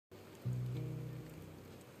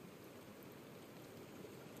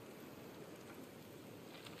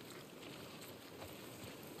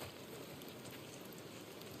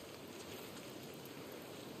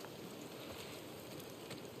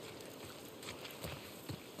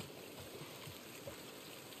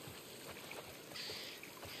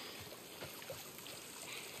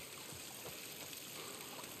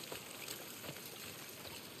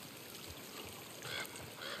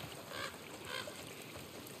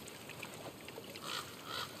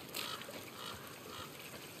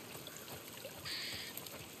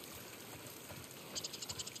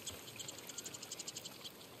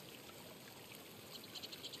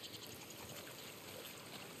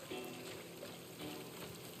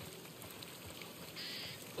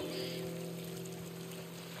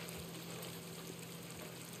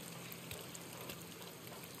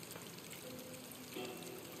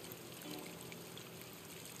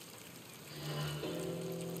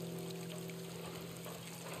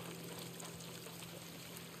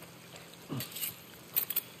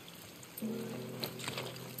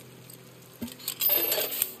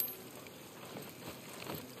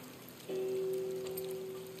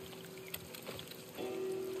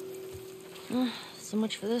So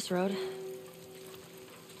much for this road.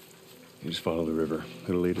 You just follow the river.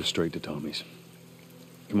 It'll lead us straight to Tommy's.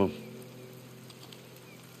 Come on.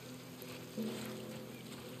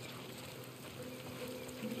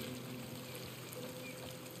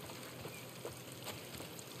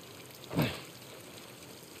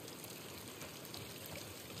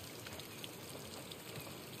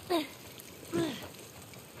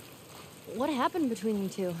 What happened between you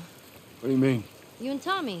two? What do you mean? You and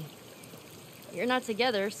Tommy. You're not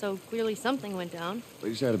together, so clearly something went down.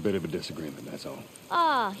 We just had a bit of a disagreement, that's all.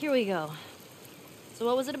 Ah, here we go. So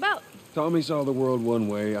what was it about? Tommy saw the world one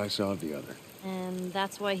way, I saw it the other. And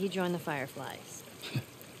that's why he joined the Fireflies.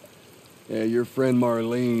 Yeah, your friend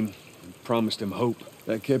Marlene promised him hope.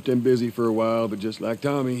 That kept him busy for a while, but just like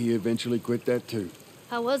Tommy, he eventually quit that too.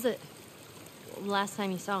 How was it? Last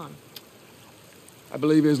time you saw him? I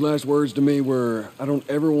believe his last words to me were, I don't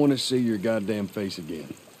ever want to see your goddamn face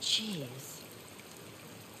again. Jeez.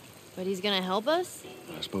 But he's gonna help us?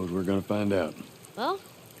 I suppose we're gonna find out. Well,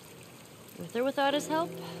 with or without his help,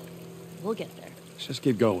 we'll get there. Let's just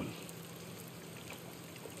keep going.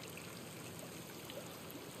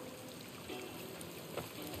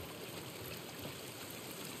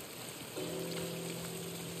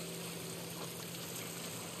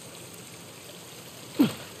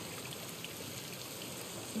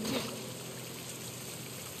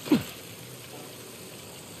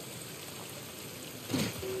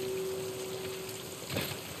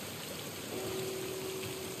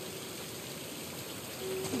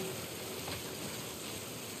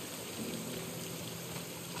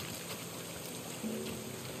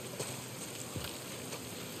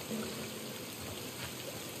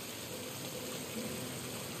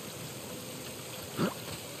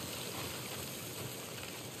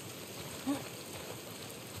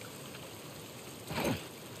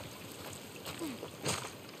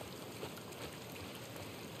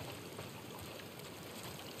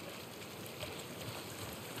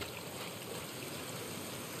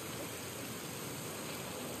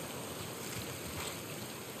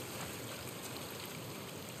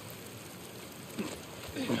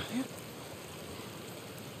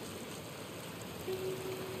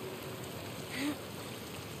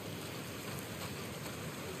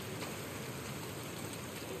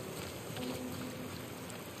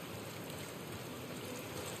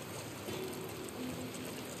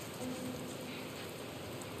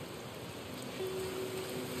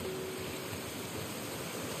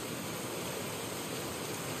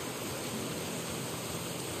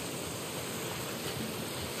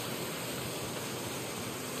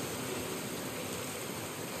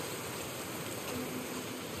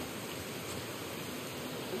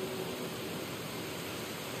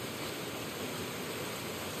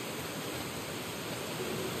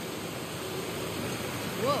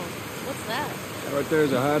 Whoa, what's that? Right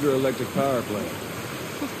there's a hydroelectric power plant.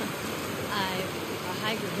 A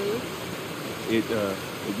hydro who?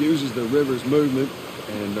 It uses the river's movement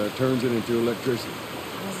and turns it into electricity.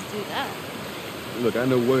 How does it do that? Look, I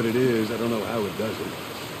know what it is. I don't know how it does it.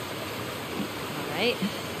 All right.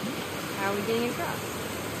 How are we getting across?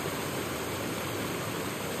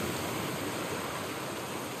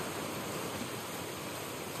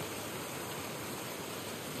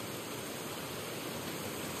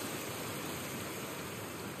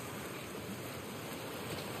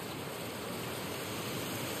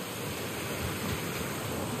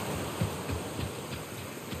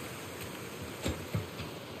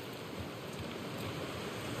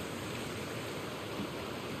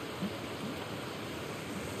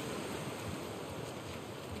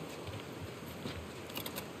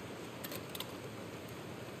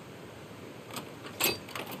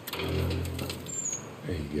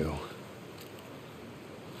 There you go.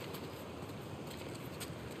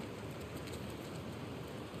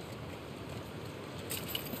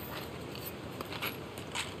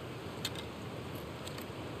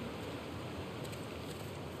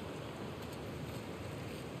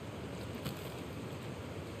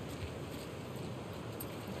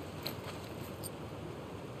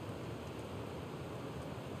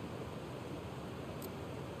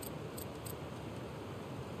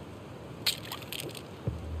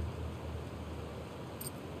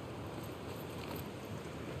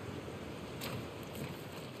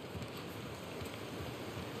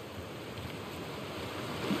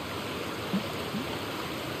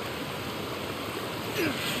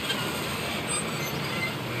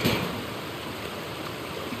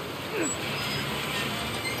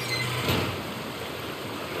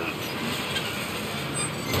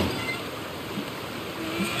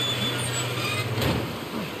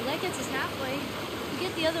 Well, that gets us halfway. If we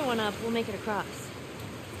get the other one up, we'll make it across.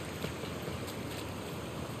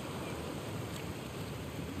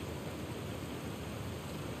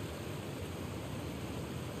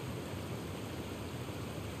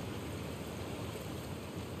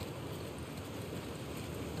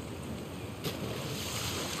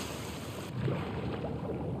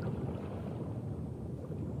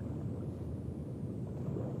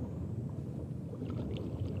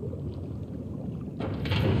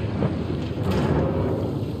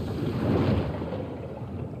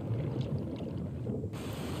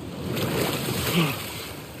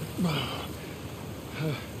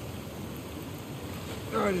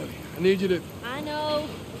 I need you to... I know.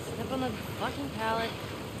 Step on the fucking pallet.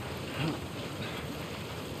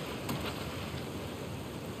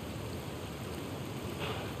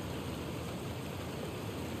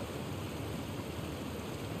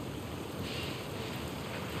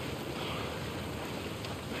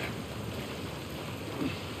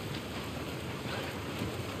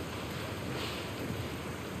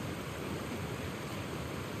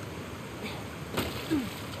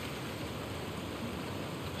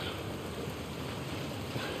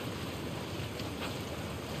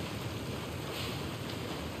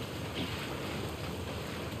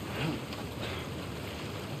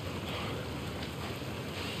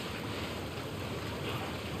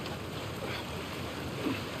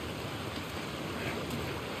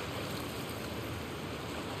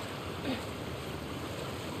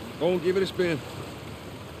 Go on, give it a spin.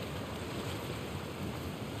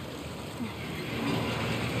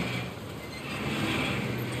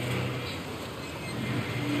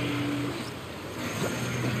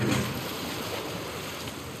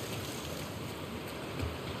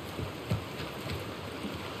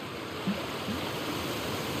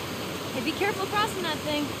 Hey, be careful crossing that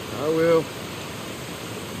thing. I will.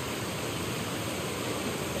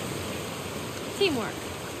 Teamwork.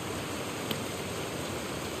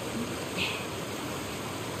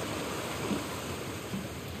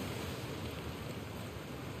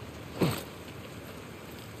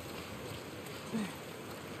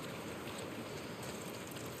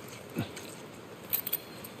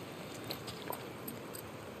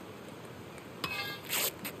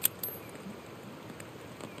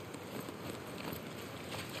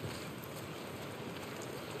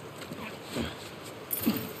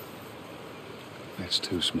 That's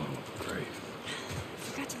too small of a grave.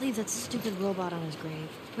 Forgot to leave that stupid robot on his grave.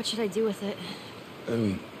 What should I do with it?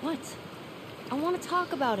 Ellie. What? I want to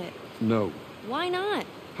talk about it. No. Why not?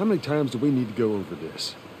 How many times do we need to go over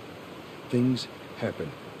this? Things happen,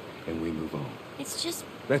 and we move on. It's just...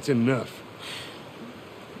 That's enough.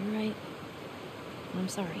 You're right. I'm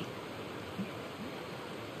sorry.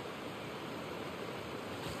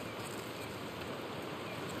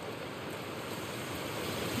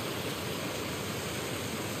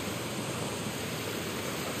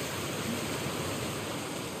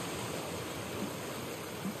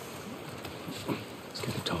 Let's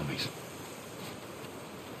get to Tommy's.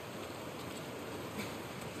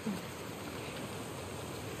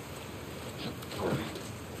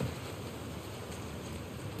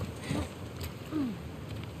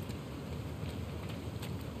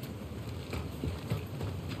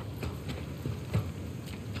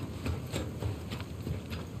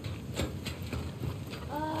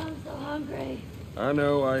 I'm so hungry. I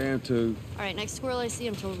know, I am too. All right, next squirrel I see,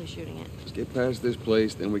 I'm totally shooting it. Let's get past this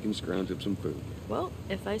place, then we can scrounge up some food. Well,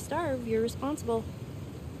 if I starve, you're responsible.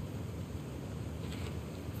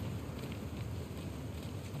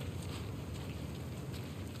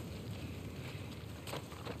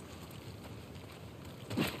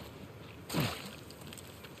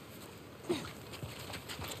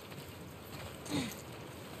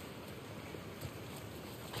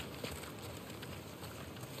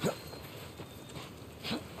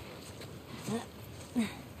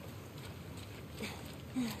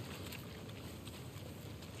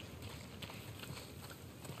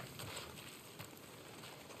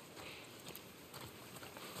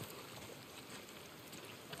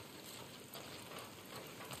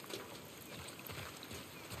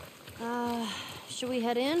 Should we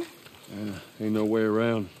head in? Ain't no way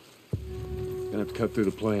around. Gonna have to cut through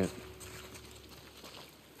the plant.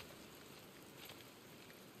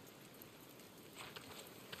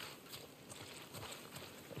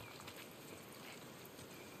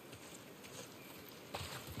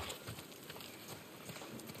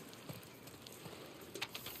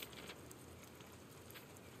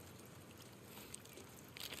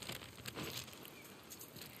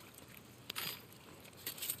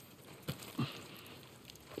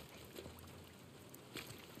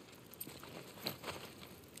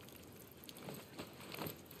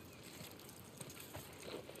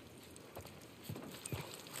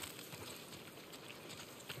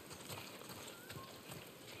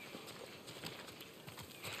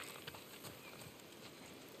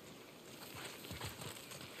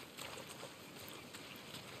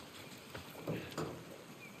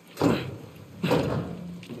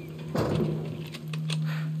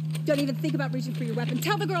 Don't even think about reaching for your weapon.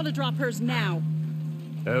 Tell the girl to drop hers now.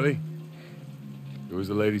 Ellie? Do as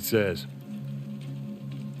the lady says.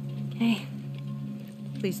 Okay.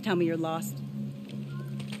 Please tell me you're lost.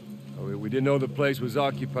 Oh, we didn't know the place was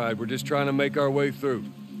occupied. We're just trying to make our way through.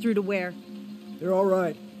 Through to where? They're all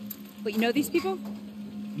right. But you know these people?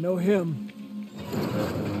 know him.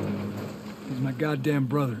 He's my goddamn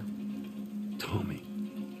brother. Tommy.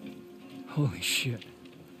 Holy shit.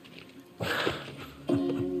 How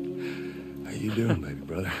you doing, baby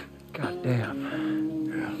brother? Goddamn.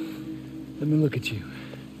 Yeah. Let me look at you.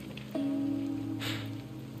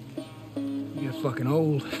 You get fucking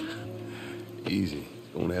old. Easy.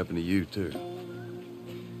 It's gonna happen to you, too.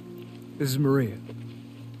 This is Maria.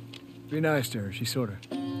 Be nice to her. She sort of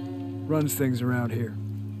runs things around here.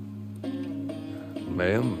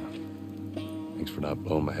 Ma'am, thanks for not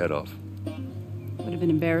blowing my head off. Would have been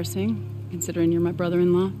embarrassing, considering you're my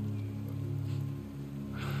brother-in-law.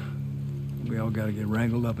 We all gotta get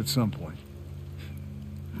wrangled up at some point.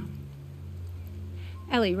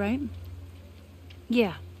 Ellie, right?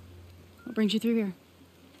 Yeah. What brings you through here?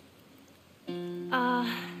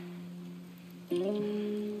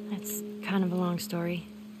 That's kind of a long story.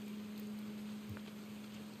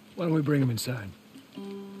 Why don't we bring him inside?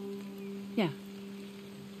 Yeah.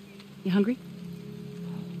 You hungry?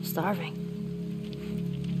 Starving.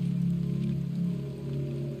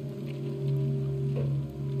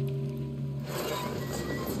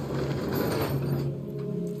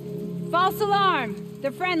 False alarm!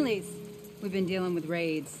 They're friendlies. We've been dealing with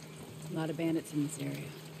raids. A lot of bandits in this area.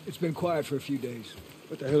 It's been quiet for a few days.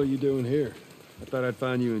 What the hell are you doing here? I thought I'd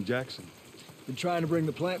find you in Jackson. Been trying to bring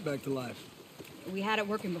the plant back to life. We had it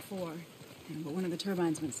working before, but one of the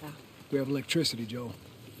turbines went south. We have electricity, Joel.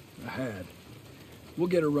 I had. We'll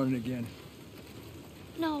get her running again.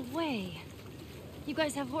 No way. You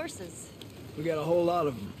guys have horses. We got a whole lot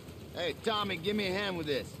of them. Hey, Tommy, give me a hand with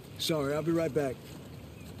this. Sorry, I'll be right back.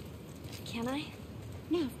 Can I?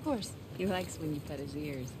 Yeah, of course. He likes when you pet his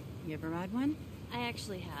ears. You ever ride one? I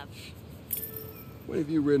actually have. When have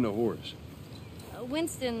you ridden a horse?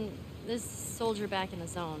 Winston, this soldier back in the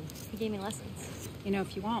zone, he gave me lessons. You know,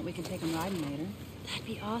 if you want, we can take him riding later. That'd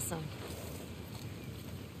be awesome.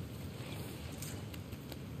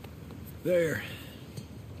 There.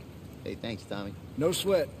 Hey, thanks, Tommy. No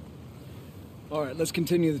sweat. All right, let's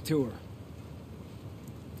continue the tour.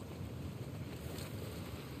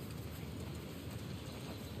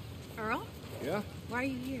 Earl? Yeah? Why are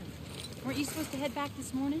you here? Weren't you supposed to head back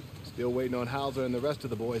this morning? Still waiting on Hauser and the rest of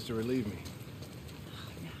the boys to relieve me.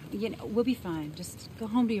 You know, we'll be fine. Just go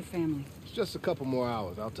home to your family. It's just a couple more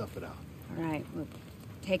hours. I'll tough it out. All right, well,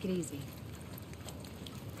 take it easy.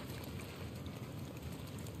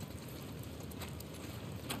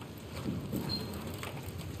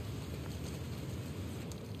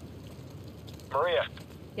 Maria,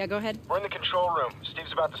 Yeah, go ahead. we're in the control room.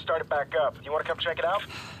 Steve's about to start it back up. You want to come check it out?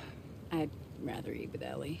 I'd rather eat with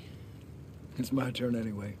Ellie. It's my turn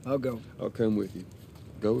anyway. I'll go. I'll come with you.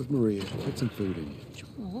 Go with Maria. Put some food in you.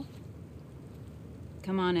 Joel?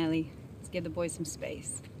 Come on, Ellie. Let's give the boys some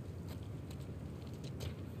space.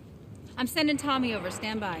 I'm sending Tommy over.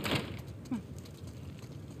 Stand by.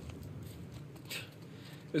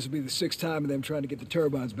 This will be the 6th time of them trying to get the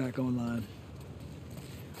turbines back online.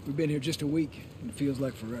 We've been here just a week, and it feels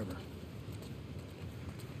like forever.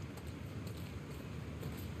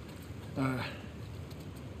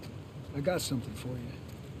 I got something for you.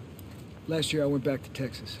 Last year I went back to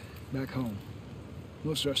Texas, back home.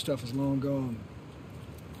 Most of our stuff is long gone.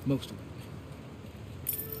 Most of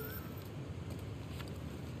it.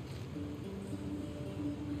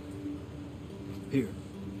 Here.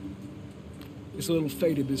 It's a little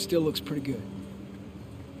faded, but it still looks pretty good.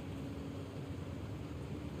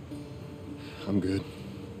 I'm good.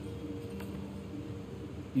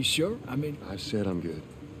 You sure? I mean, I said I'm good.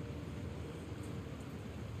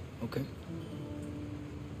 okay.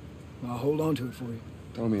 I'll hold on to it for you.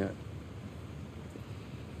 Tommy,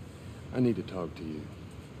 I need to talk to you.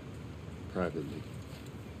 Privately.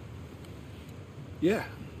 Yeah,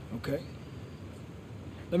 okay.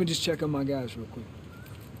 Let me just check on my guys real quick.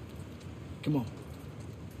 Come on.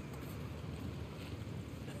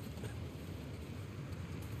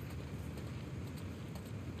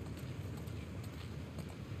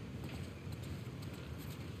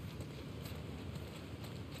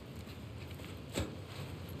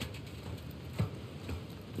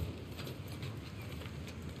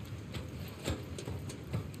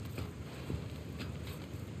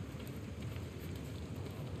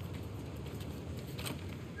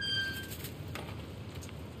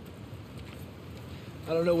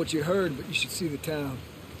 I don't know what you heard, but you should see the town.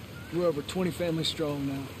 We're over 20 families strong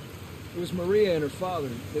now. It was Maria and her father.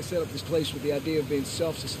 They set up this place with the idea of being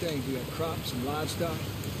self-sustained. We had crops and livestock.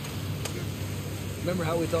 Remember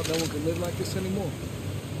how we thought no one could live like this anymore?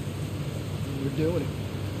 We're doing it.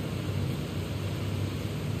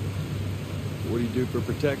 What do you do for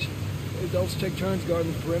protection? Adults take turns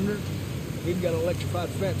guarding the perimeter. Even got an electrified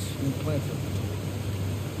fence in the plant.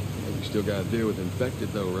 Yeah, you still gotta deal with infected,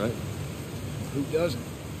 though, right? Who doesn't?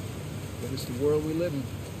 But it's the world we live in.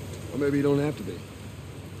 Or maybe you don't have to be.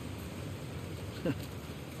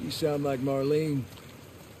 You sound like Marlene.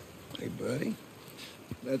 Hey, buddy.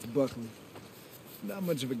 That's Buckley. Not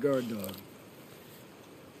much of a guard dog.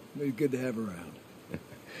 But he's good to have around.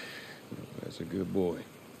 That's a good boy.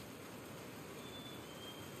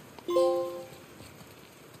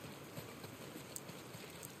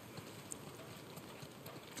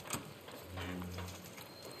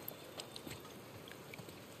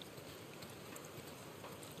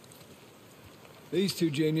 These two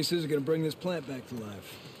geniuses are gonna bring this plant back to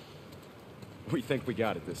life. We think we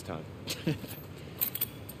got it this time.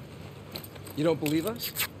 You don't believe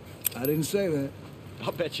us? I didn't say that.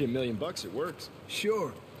 I'll bet you $1,000,000 it works.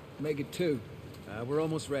 Sure. Make it two. We're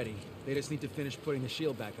almost ready. They just need to finish putting the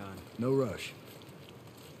shield back on. No rush.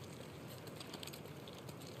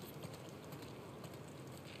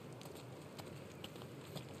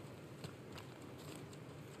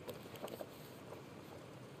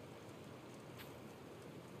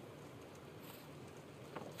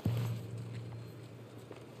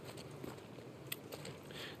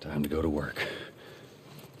 Time to go to work.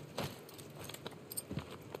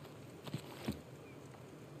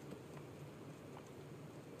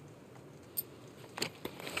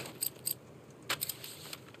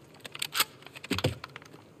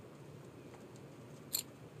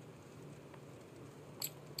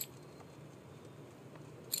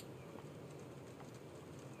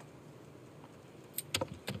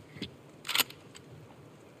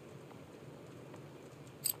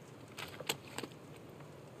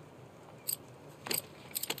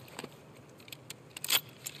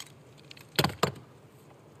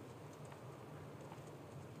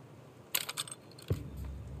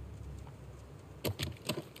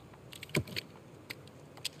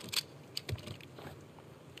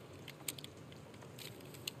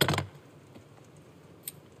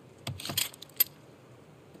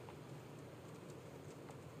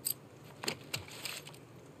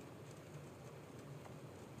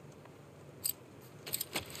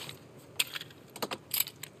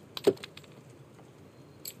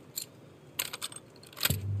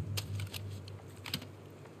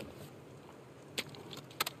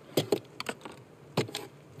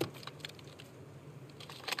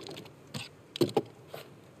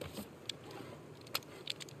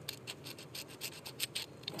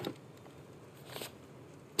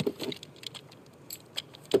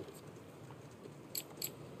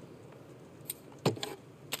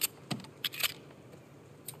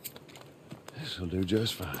 This'll do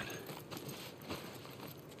just fine.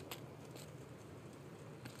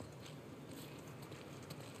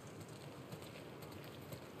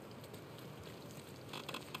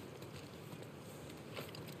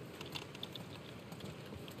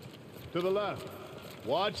 To the left.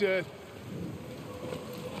 Watch it.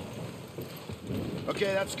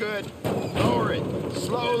 Okay, that's good. Lower it.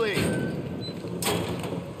 Slowly.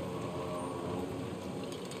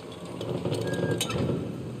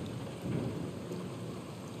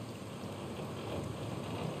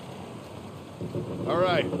 All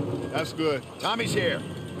right. That's good. Tommy's here.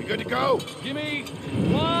 We good to go? Give me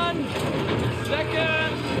 1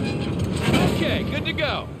 second. Okay, good to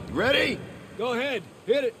go. You ready? Go ahead.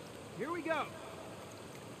 Hit it. Here we go.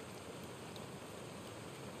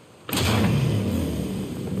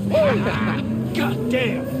 God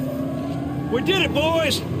damn! We did it,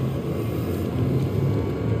 boys!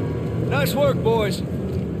 Nice work, boys.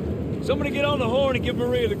 Somebody get on the horn and give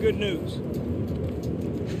Maria the good news.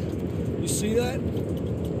 You see that?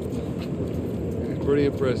 It's pretty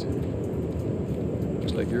impressive.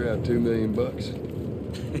 Looks like you're out $2,000,000.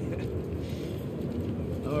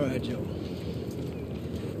 All right, Joe.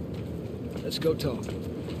 Let's go talk.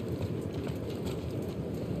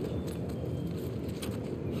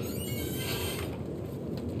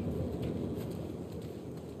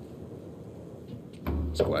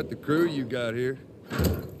 It's quite the crew you got here.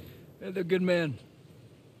 Yeah, they're good men.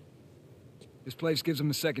 This place gives them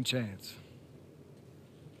a second chance.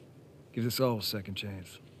 Gives us all a second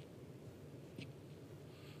chance.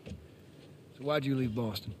 So why'd you leave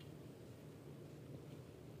Boston?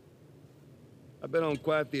 I've been on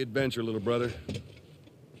quite the adventure, little brother.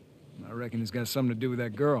 I reckon it's got something to do with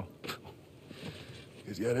that girl.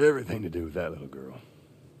 It's got everything to do with that little girl.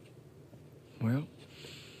 Well,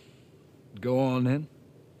 go on then.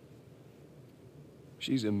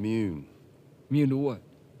 She's immune. Immune to what?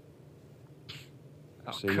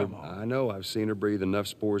 Oh, Seen come her, on. I know. I've seen her breathe enough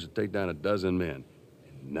spores to take down a dozen men.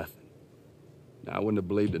 And nothing. Now, I wouldn't have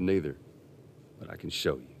believed it neither. But I can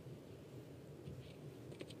show you.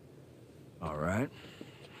 All right.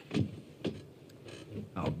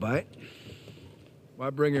 I'll bite. Why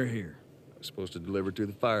bring her here? I was supposed to deliver to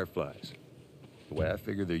the Fireflies. The way I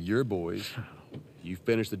figure they're your boys. You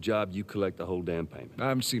finish the job, you collect the whole damn payment. I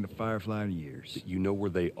haven't seen a Firefly in years. You know where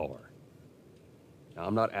they are. Now,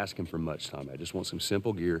 I'm not asking for much, Tommy. I just want some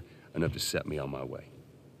simple gear, enough to set me on my way.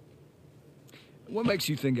 What makes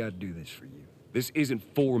you think I'd do this for you? This isn't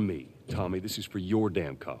for me, Tommy. This is for your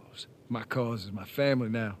damn cause. My cause is my family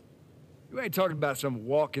now. You ain't talking about some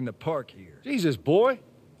walk in the park here. Jesus, boy.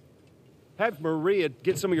 Have Maria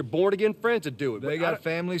get some of your born-again friends to do it. They got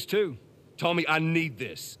families, too. Tommy, I need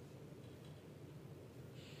this.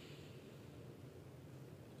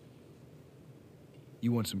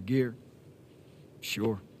 You want some gear?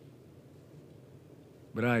 Sure.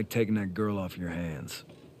 But I ain't taking that girl off your hands.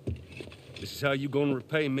 This is how you gonna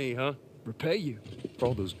repay me, huh? Repay you? For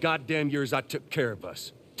all those goddamn years I took care of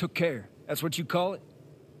us. Took care? That's what you call it?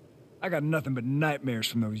 I got nothing but nightmares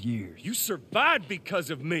from those years. You survived because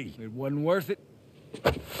of me. It wasn't worth it.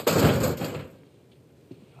 I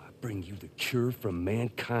bring you the cure from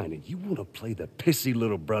mankind, and you want to play the pissy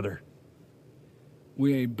little brother.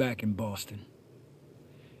 We ain't back in Boston.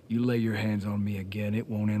 You lay your hands on me again, it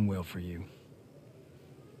won't end well for you.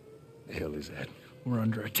 The hell is that? We're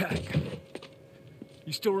under attack.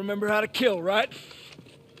 You still remember how to kill, right?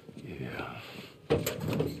 Yeah.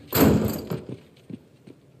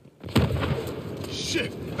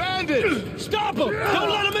 Shit! Bandits! Stop him! Don't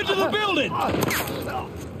let him into the building!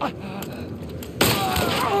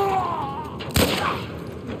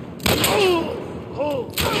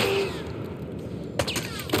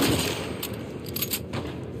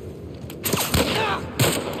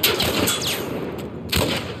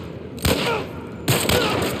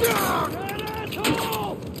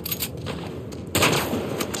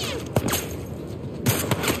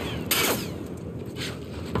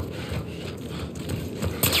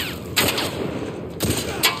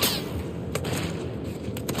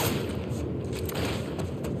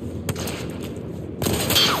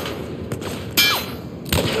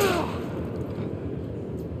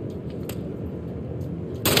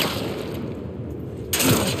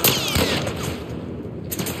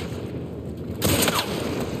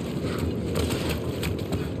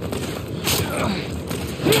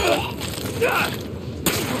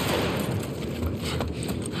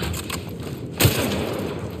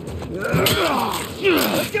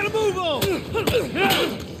 Let's get a move on!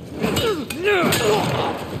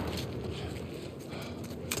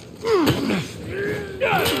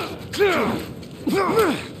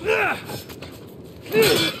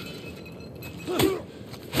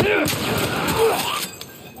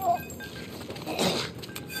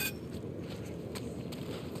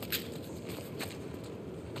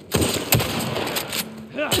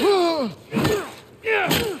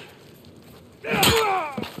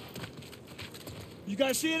 You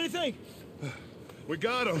guys see anything? We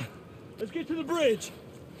got him. Let's get to the bridge.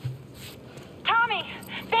 Tommy!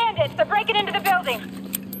 Bandits! They're breaking into the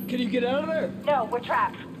building! Can you get out of there? No, we're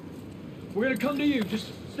trapped. We're gonna come to you. Just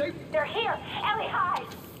stay... They're here! Ellie, hide!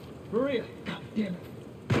 Maria! God damn it.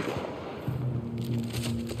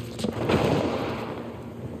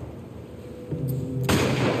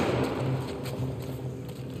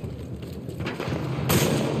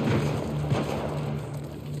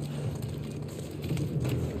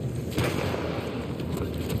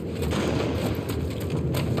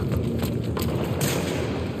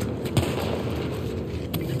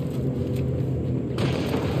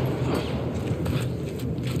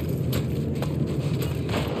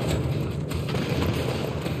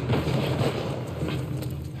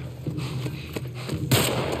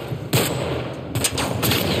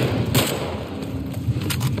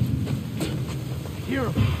 Hear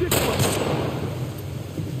him. This way.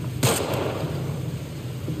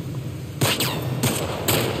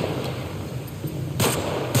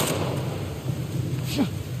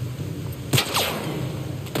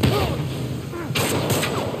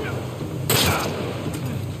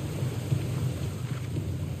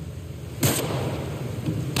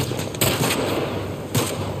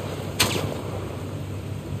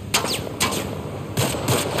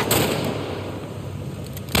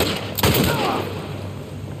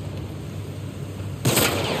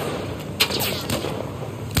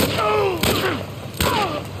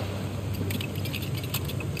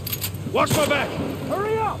 Watch my back!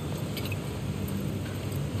 Hurry up!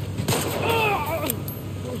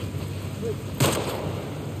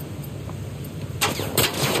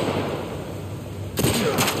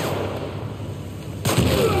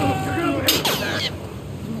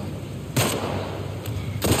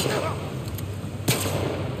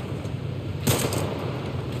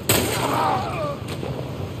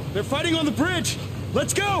 fighting on the bridge!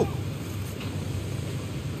 Let's go!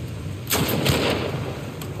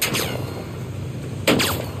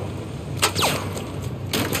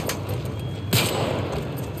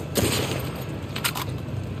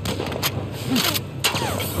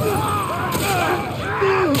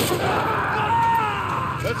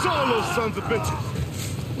 That's all those sons of bitches!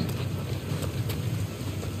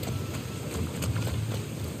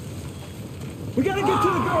 We gotta get to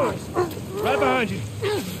the girls! Right behind you.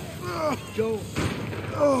 Joel,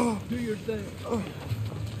 do your thing.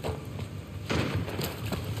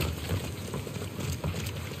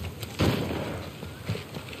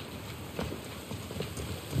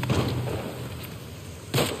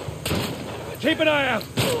 Keep an eye out.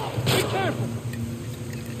 Be careful!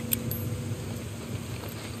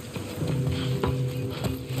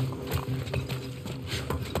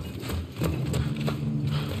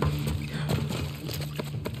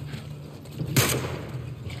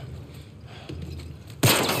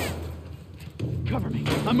 Cover me.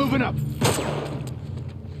 I'm moving up.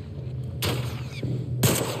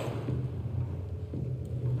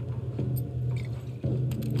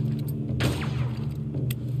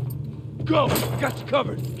 Go! Got you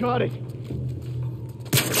covered. Got it.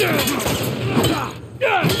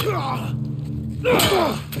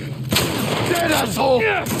 Dead asshole!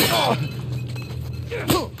 We're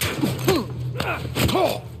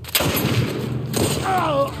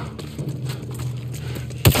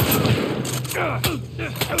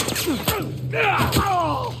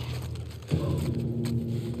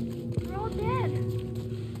all dead.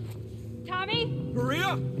 Tommy? Maria?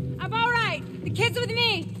 I'm all right. The kid's with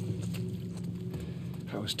me.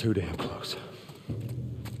 I was too damn close.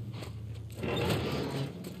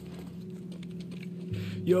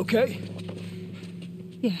 You okay?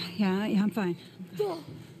 Yeah, I'm fine. Oh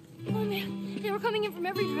man, they were coming in from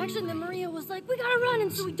every direction. Then Maria was like, "We gotta run!"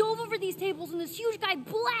 And so we dove over these tables, and this huge guy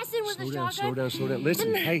blasted with a shotgun. Slow down.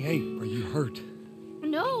 Listen, hey, are you hurt?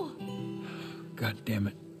 No. God damn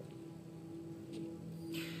it.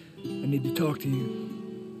 I need to talk to you.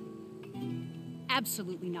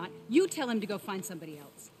 Absolutely not. You tell him to go find somebody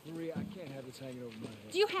else. Maria, I can't have this hanging over my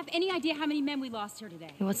head. Do you have any idea how many men we lost here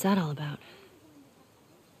today? Hey, what's that all about?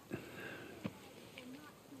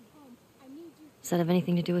 Does that have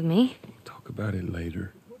anything to do with me? We'll talk about it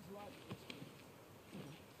later.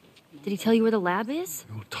 Did he tell you where the lab is?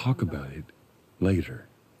 We'll talk about it later.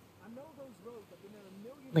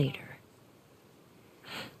 Later.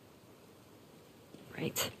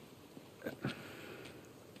 Right.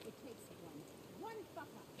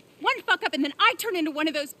 One fuck up and then I turn into one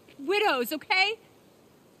of those widows, okay?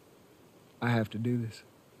 I have to do this.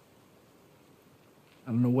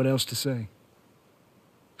 I don't know what else to say.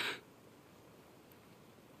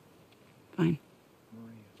 Fine.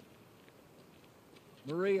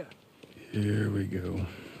 Maria. Here we go.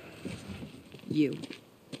 You.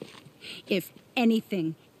 If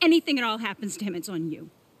anything at all happens to him, it's on you.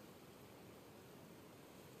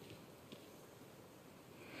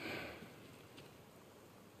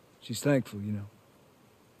 She's thankful, you know.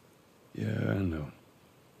 Yeah, I know.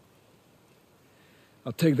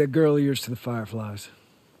 I'll take that girl of yours to the Fireflies.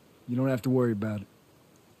 You don't have to worry about it.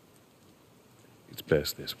 It's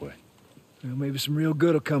best this way. Well, maybe some real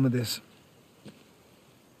good will come of this.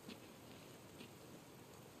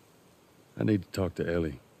 I need to talk to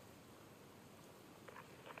Ellie.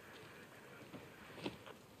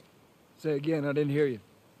 Say again, I didn't hear you.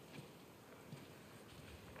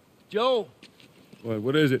 Joel!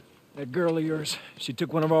 What is it? That girl of yours. She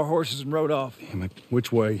took one of our horses and rode off. Damn it.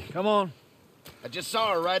 Which way? Come on. I just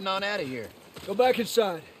saw her riding on out of here. Go back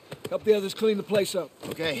inside. Help the others clean the place up.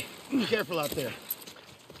 Okay. Be careful out there.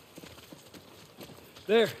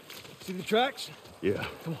 There. See the tracks? Yeah.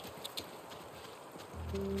 Come on.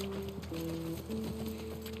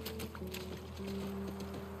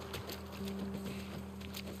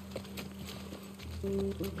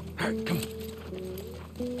 All right, come on.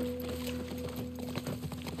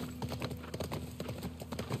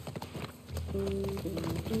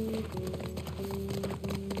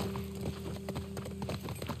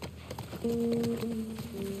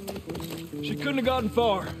 She couldn't have gotten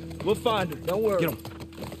far. We'll find her. Don't worry. Get him.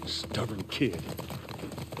 Stubborn kid.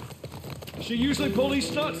 She usually pull these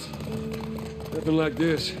stunts. Nothing like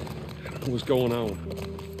this. What's going on?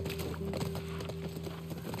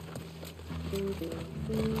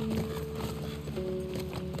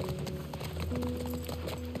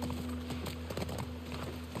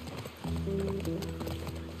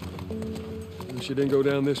 She didn't go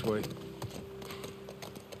down this way.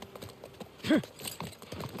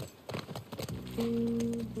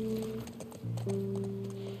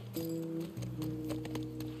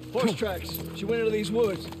 Horse tracks. She went into these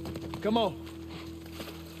woods. Come on.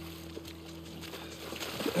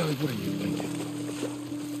 Ellie, what are you thinking?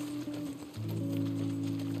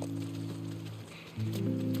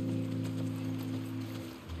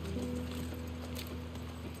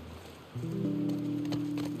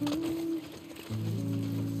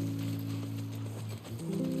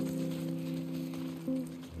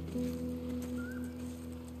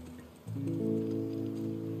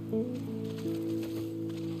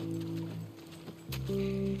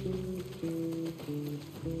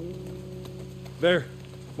 There.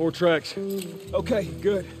 More tracks. Okay,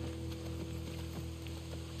 good.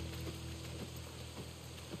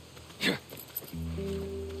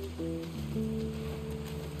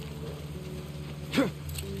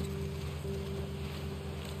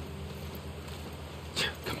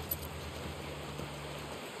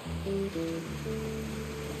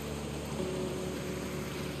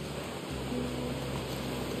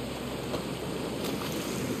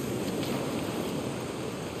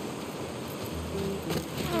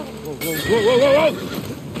 Whoa!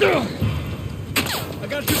 I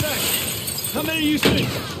got your back. How many you see?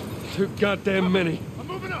 Too goddamn many. I'm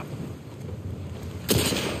moving up.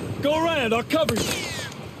 Go around, I'll cover you.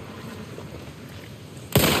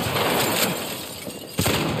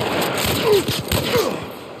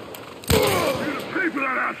 You're gonna pay for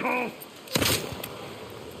that, asshole!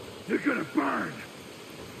 You're gonna burn!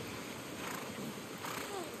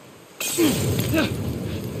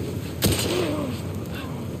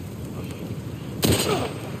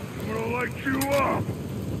 I'm gonna light you up!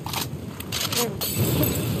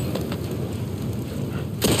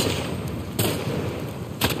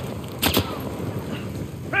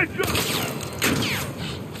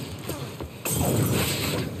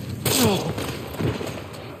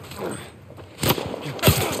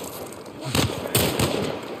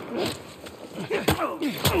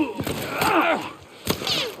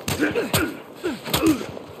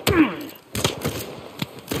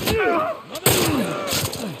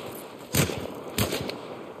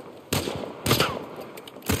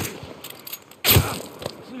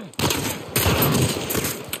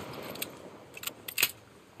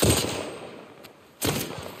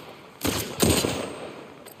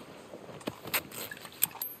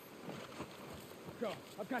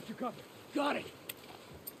 I've got you covered. Got it.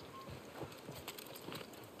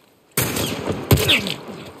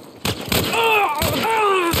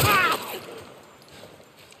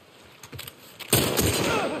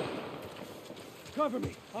 Cover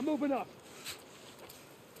me. I'm moving up.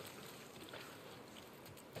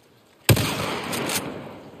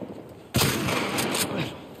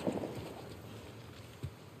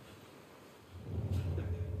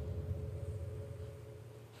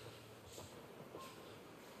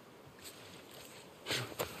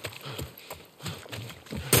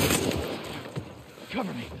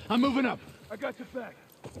 Cover me. I'm moving up. I got your back.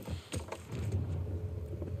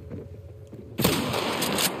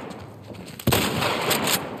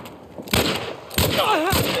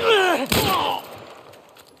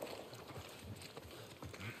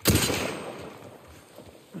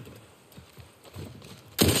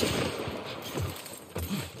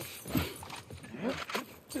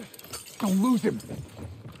 Don't lose him.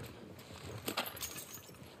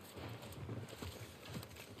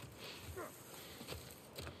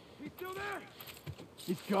 He's still there?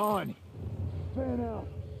 He's gone. Fan out.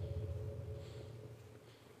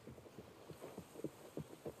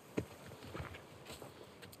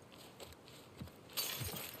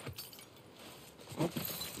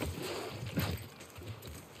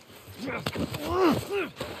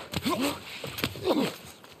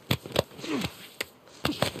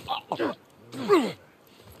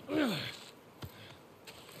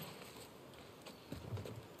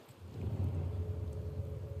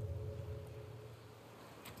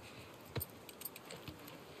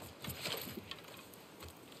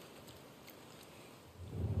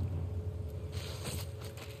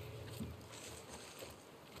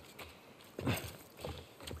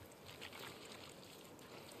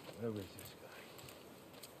 Where is this guy?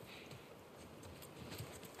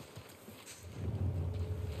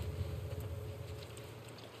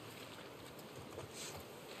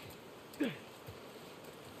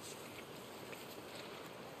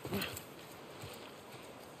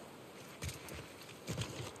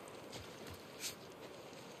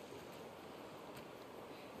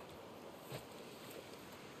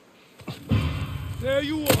 There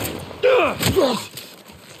you are.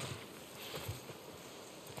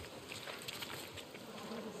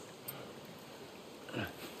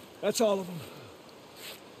 That's all of them.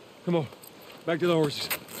 Come on. Back to the horses.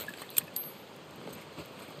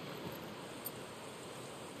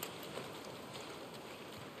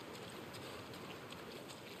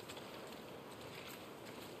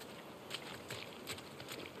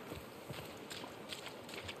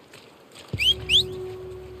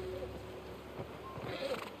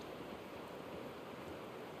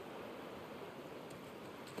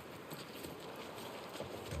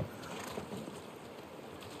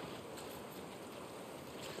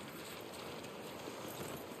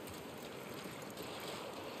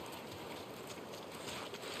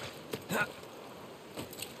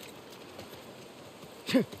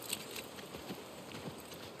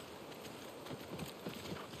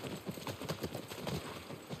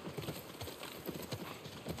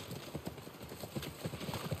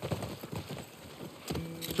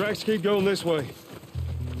 Tracks keep going this way.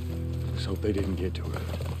 Let's hope they didn't get to her.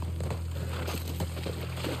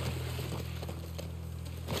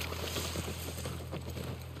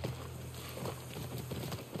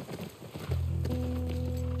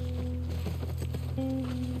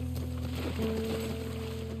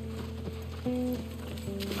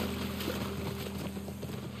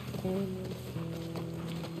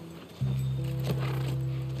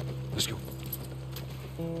 Let's go.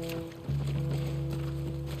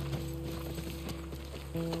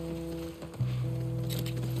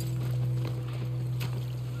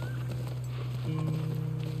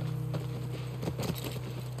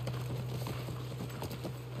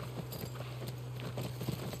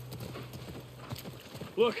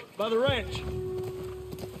 Look, by the ranch.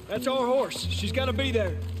 That's our horse. She's gotta be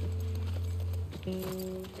there.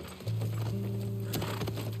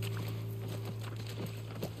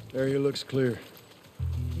 Area looks clear.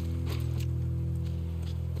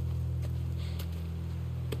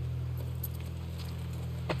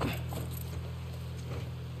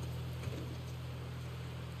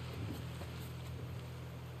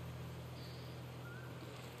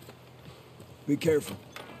 Be careful.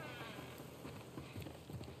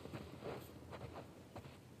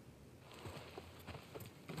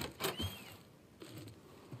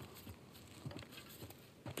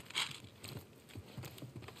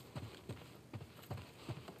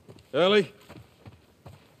 Ellie?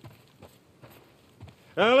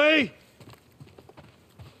 Ellie?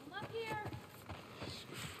 I'm up here.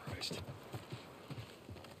 Christ.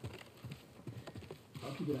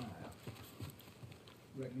 I'll keep an eye out.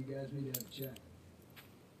 Reckon you guys need to have a chat.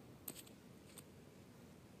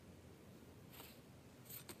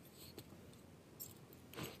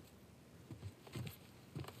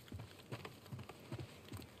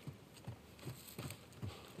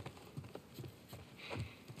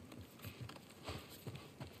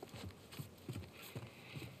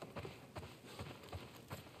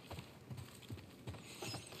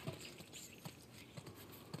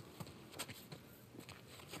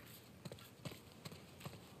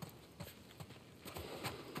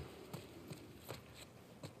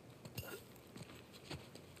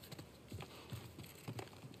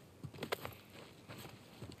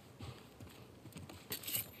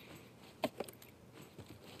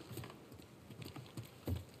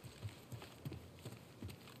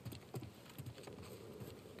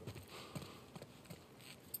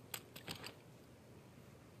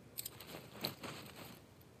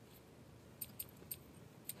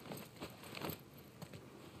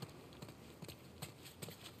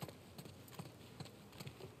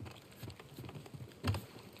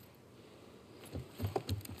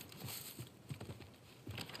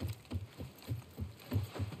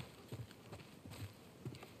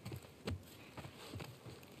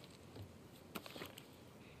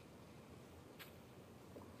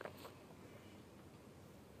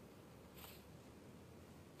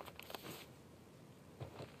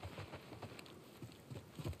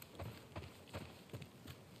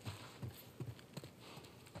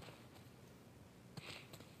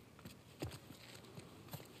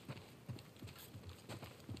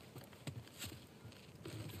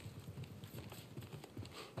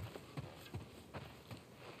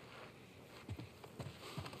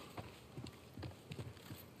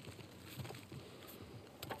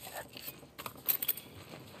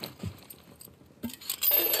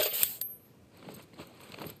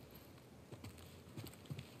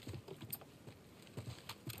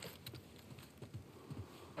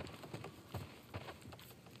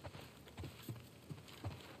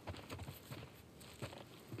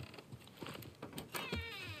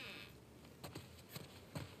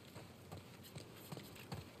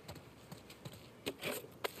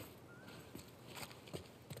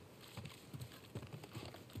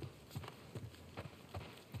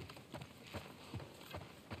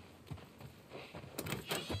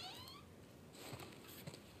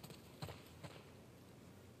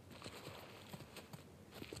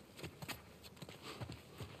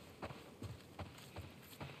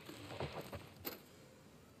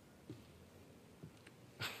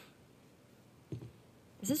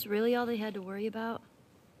 Is this really all they had to worry about?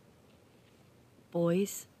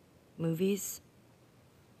 Boys, movies,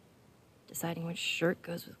 deciding which shirt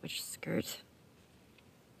goes with which skirt.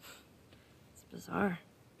 It's bizarre.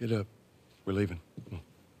 Get up. We're leaving.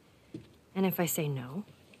 And if I say no?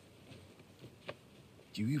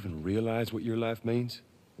 Do you even realize what your life means?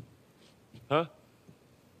 Huh?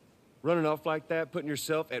 Running off like that, putting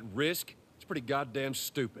yourself at risk, it's pretty goddamn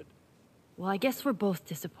stupid. Well, I guess we're both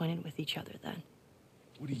disappointed with each other then.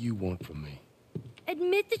 What do you want from me?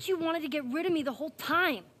 Admit that you wanted to get rid of me the whole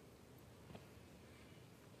time.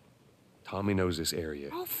 Tommy knows this area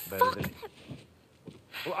Oh, better fuck than... that.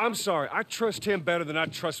 Well, I'm sorry. I trust him better than I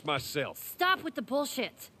trust myself. Stop with the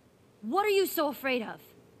bullshit. What are you so afraid of?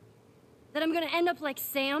 That I'm gonna end up like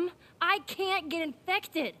Sam? I can't get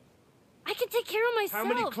infected. I can take care of myself.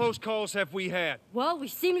 How many close calls have we had? Well, we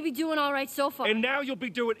seem to be doing all right so far. And now you'll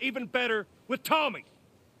be doing even better with Tommy.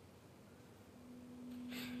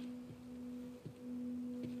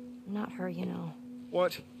 Not her, you know.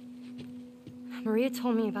 What? Maria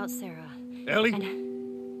told me about Sarah. Ellie? And...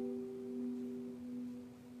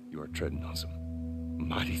 You are treading on some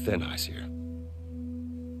mighty thin ice here.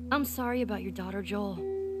 I'm sorry about your daughter, Joel.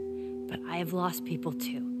 But I have lost people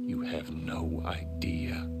too. You have no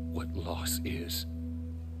idea what loss is.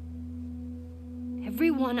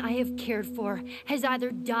 Everyone I have cared for has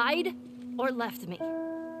either died or left me.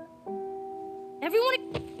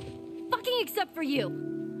 Everyone fucking except for you.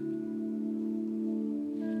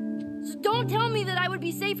 So don't tell me that I would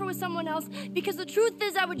be safer with someone else, because the truth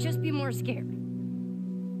is I would just be more scared.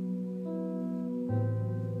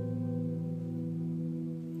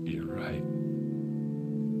 You're right.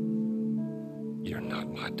 You're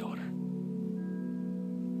not my daughter.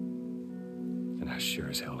 And I sure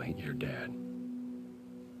as hell ain't your dad.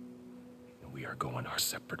 And we are going our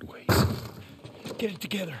separate ways. Get it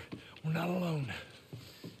together. We're not alone.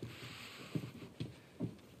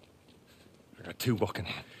 I got two walking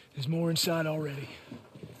in. There's more inside already.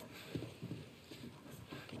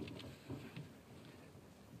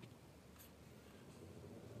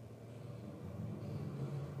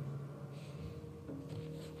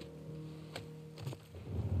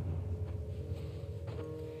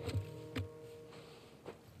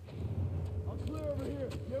 I'm clear over here.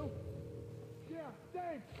 You? Yeah,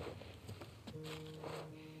 thanks.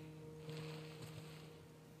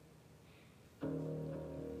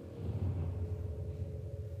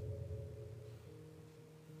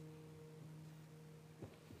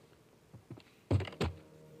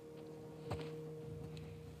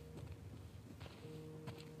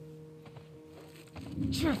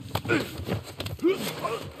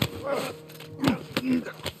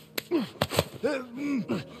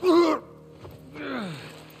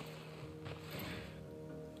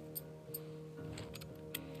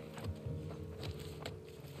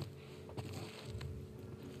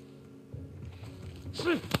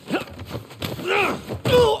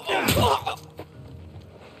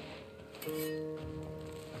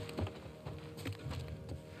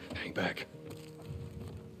 Hang back.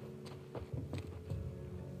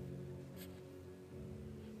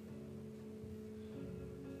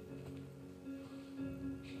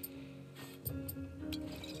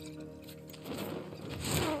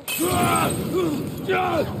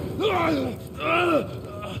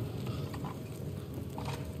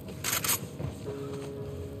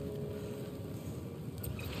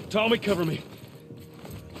 Tommy, cover me.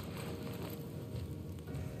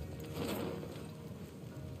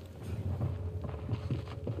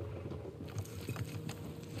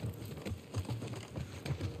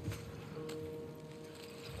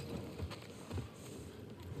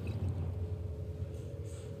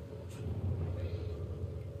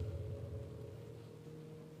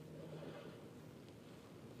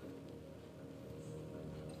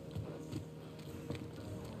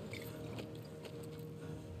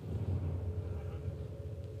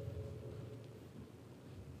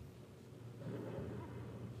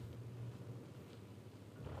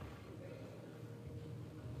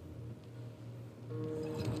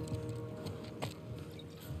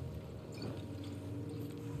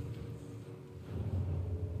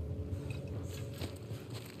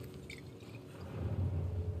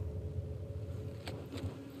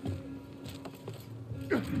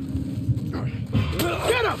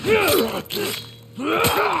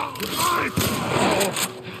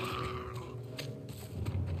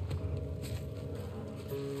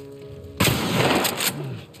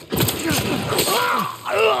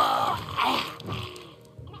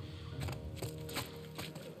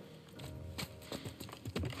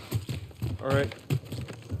 All right.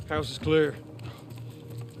 House is clear.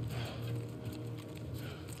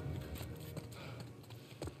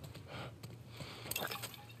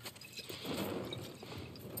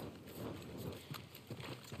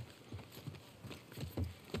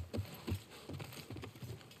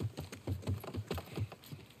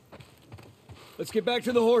 Let's get back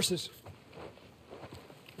to the horses.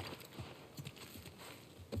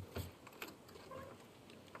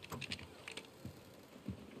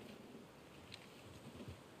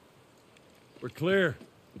 We're clear.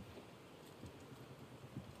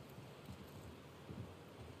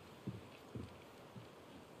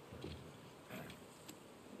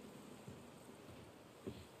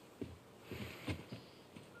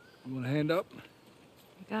 You want a hand up?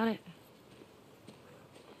 You got it.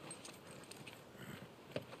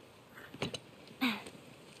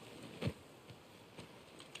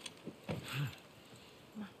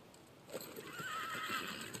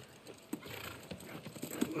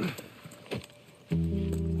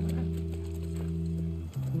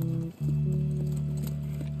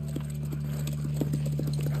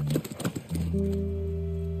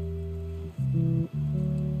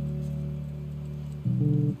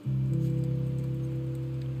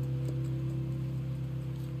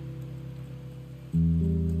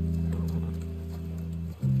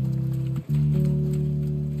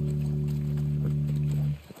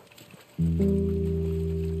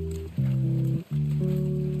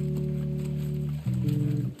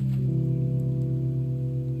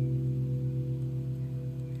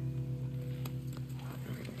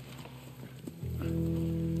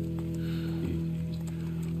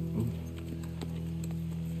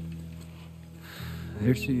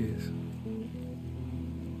 There she is.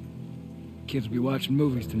 Kids will be watching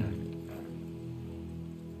movies tonight.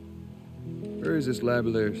 Where is this lab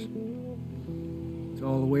of theirs? It's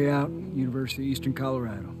all the way out, University of Eastern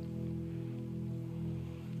Colorado.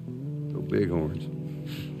 Go bighorns.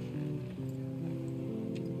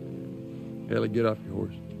 Ellie, get off your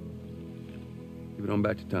horse. Give it on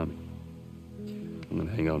back to Tommy. I'm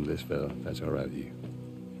gonna hang on to this fella, if that's all right with you.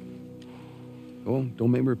 Go on,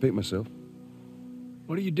 don't make me repeat myself.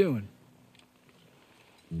 What are you doing?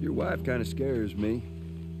 Your wife kind of scares me.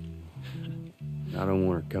 I don't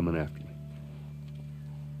want her coming after me.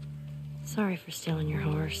 Sorry for stealing your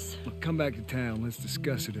horse. Well, come back to town. Let's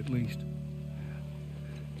discuss it at least.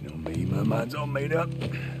 You know me, my mind's all made up.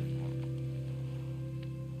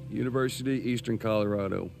 University, Eastern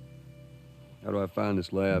Colorado. How do I find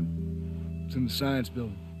this lab? It's in the science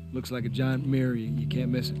building. Looks like a giant mirror. You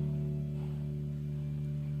can't miss it.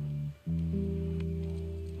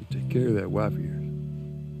 You take care of that wife of yours.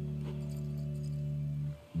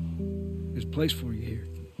 There's a place for you here.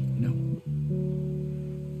 You know?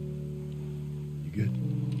 You good?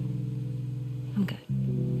 I'm good.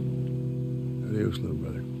 Adios, little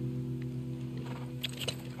brother.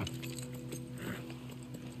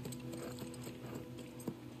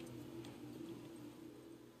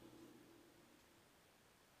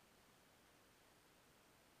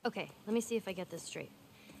 Okay, let me see if I get this straight.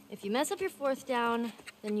 If you mess up your fourth down,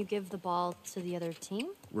 then you give the ball to the other team?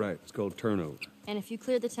 Right, it's called turnover. And if you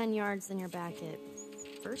clear the 10 yards, then you're back at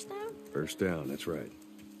first down? First down, that's right.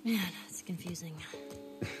 Man, it's confusing.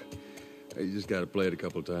 You just gotta play it a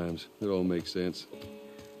couple times. It all makes sense.